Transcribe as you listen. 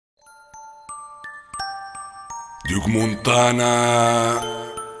Duke Montana.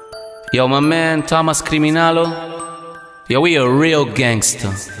 Yo, my man, Thomas Criminalo. Yo, we a real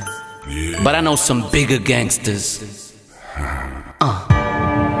gangster. Yeah. But I know some bigger gangsters.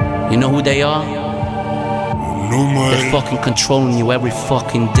 You know who they are? Număr. They're fucking controlling you every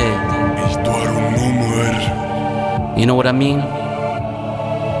fucking day. Ești doar un număr. You know what I mean?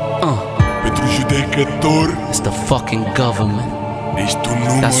 Pentru judecător It's the fucking government. ești un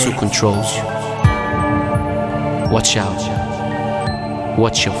număr. That's who controls you. Watch out.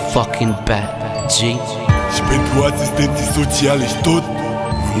 Watch your fucking back, G. Și pentru asistenții sociale ești tot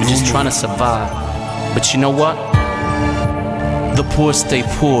un We're just trying număr. to survive. But you know what? The poor stay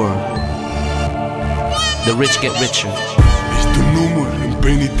poor. The rich get richer. Ești un număr în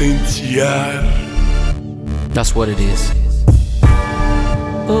penitenciar. That's what it is.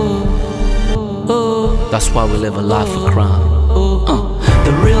 That's why we live a life of crime.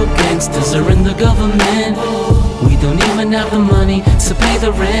 The real gangsters are in the government. We don't even have the money to pay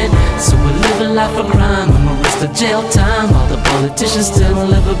the rent, so we live a life of crime and we risk the jail time, while the politicians still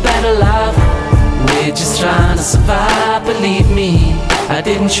live a better life. We're just trying to survive, believe me. I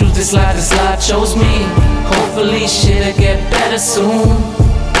didn't choose this life chose me. Hopefully shit'll get better soon.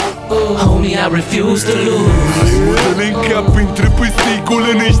 Homie, I refuse to lose. Hai mă-dă-le în cap, intră peste-i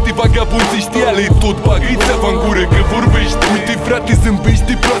golănești. Vagabonții știi ale tot, bagă-i țeava în gură că vorbești. Uite frate,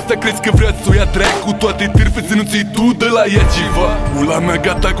 zâmbește proasta, crezi că vrea să o ia dracu cu toate târfe, să nu ți-i tu de la ea ceva. Pula mea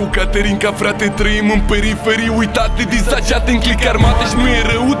gata cu Caterinca, frate, trăim în periferii uitate, disaciate în click armate și nu e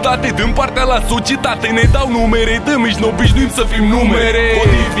răutate. Dăm partea la societate, ne dau numere, dăm ești n-obișnuim să fim numere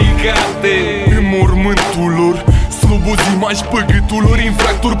codificate în mormântul lor. Slobozimaj păgătul lor,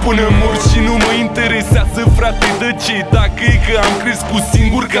 infractori până mor. Și nu mă interesează, frate, de ce? Dacă e că am crescut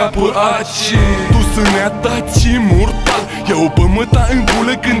singur ca pe ace. Tu să ne ataci mortal, ia-o pe măta în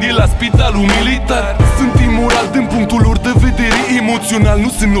bulă când e la spitalul militar. Sunt imoral din punctul lor de vedere emoțional.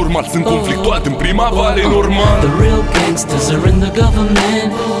 Nu sunt normal, sunt conflictuat în prima vale normal. The real gangsters are in the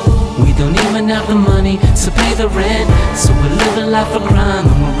government. We don't even have the money to pay the rent, so we live a life of crime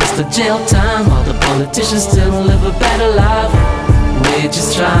and we risk the jail time, while the politicians still live a better life. We're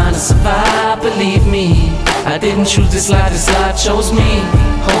just trying to survive, believe me. I didn't choose this life chose me.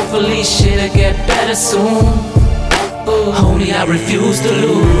 Hopefully shit'll get better soon. Homie, I refuse to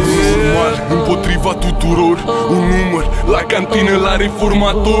lose. Normal, împotriva tuturor. Un număr, la cantină, la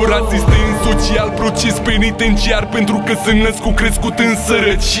reformator. Asistent social, proces penitenciar. Pentru că sunt născut, crescut în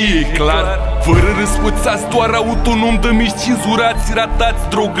sărăcie, clar. Fără răspățați, doar autonom, de mici cenzurați, ratați,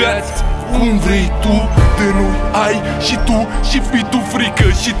 drogați. Cum vrei tu, de noi ai și tu și fii tu frică.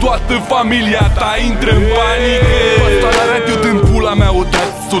 Și toată familia ta intră în panică. Asta la radio din pula mea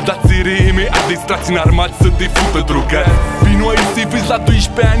odată. Soldați RM adestrați în armați să te fută drogați. Vino aici să-i vezi la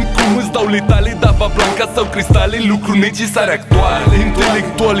 12 ani cum îți dau letale, dava blanca sau cristale, lucruri necesare actuale.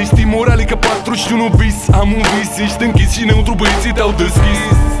 Intelectual, ești imorale ca 41 bis. Am un vis, ești închis și neutru, băieții te-au deschis.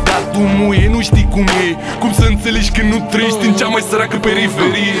 Dar tu muie, nu știi cum e. Cum să înțelegi când nu trăiești în cea mai săracă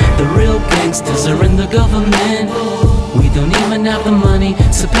periferie. The real gangsters are in the government. We don't even have the money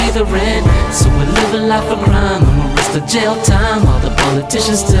to pay the rent, so we live a life of crime and we risk the jail time, while the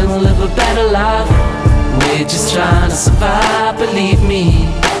politicians still live a better life. We're just trying to survive, believe me.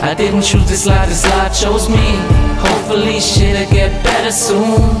 I didn't choose this life chose me. Hopefully shit'll get better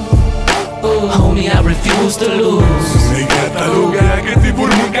soon. Homie, I refuse to lose. Ne cataloga că te vor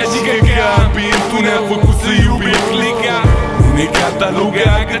mânca și căca. Ambientul ne-a făcut să iubim clica. Ne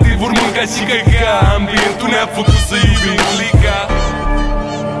cataloga că te vor mânca și căca. Ambientul ne-a făcut să iubim clica.